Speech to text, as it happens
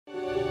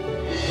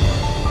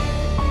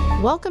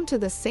Welcome to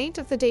the Saint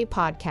of the Day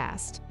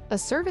podcast, a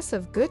service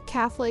of Good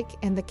Catholic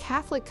and the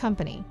Catholic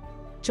Company.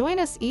 Join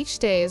us each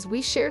day as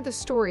we share the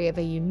story of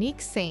a unique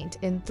saint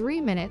in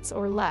 3 minutes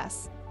or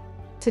less.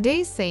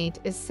 Today's saint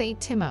is Saint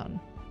Timon.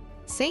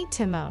 Saint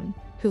Timon,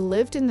 who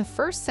lived in the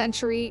 1st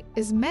century,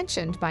 is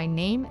mentioned by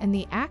name in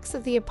the Acts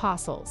of the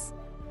Apostles.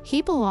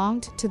 He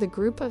belonged to the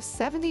group of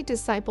 70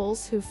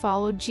 disciples who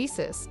followed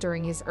Jesus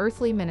during his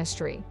earthly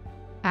ministry.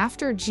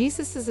 After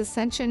Jesus'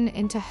 ascension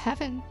into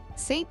heaven,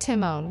 Saint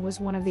Timon was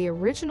one of the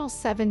original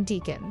 7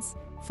 deacons,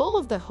 full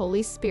of the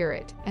Holy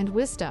Spirit and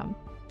wisdom,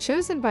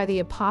 chosen by the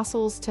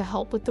apostles to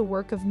help with the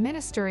work of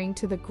ministering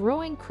to the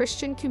growing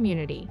Christian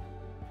community.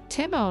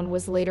 Timon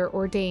was later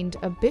ordained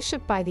a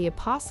bishop by the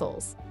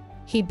apostles.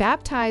 He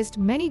baptized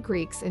many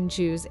Greeks and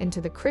Jews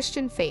into the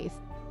Christian faith.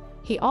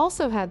 He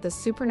also had the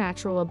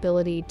supernatural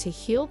ability to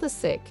heal the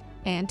sick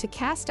and to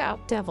cast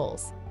out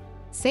devils.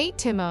 Saint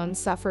Timon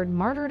suffered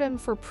martyrdom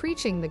for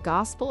preaching the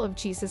gospel of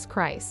Jesus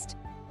Christ.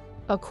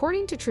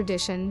 According to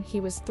tradition, he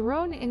was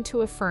thrown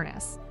into a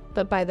furnace,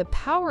 but by the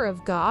power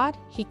of God,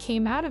 he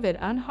came out of it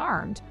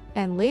unharmed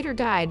and later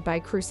died by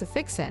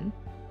crucifixion.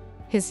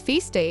 His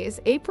feast day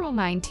is April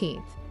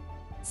 19th.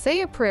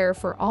 Say a prayer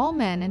for all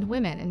men and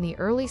women in the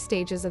early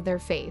stages of their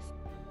faith.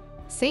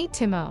 Saint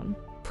Timon,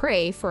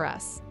 pray for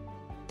us.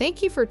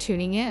 Thank you for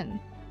tuning in.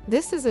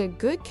 This is a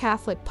Good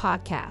Catholic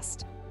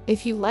podcast.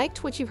 If you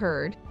liked what you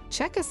heard,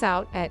 check us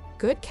out at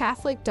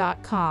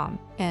goodcatholic.com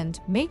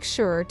and make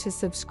sure to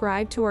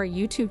subscribe to our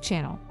YouTube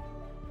channel.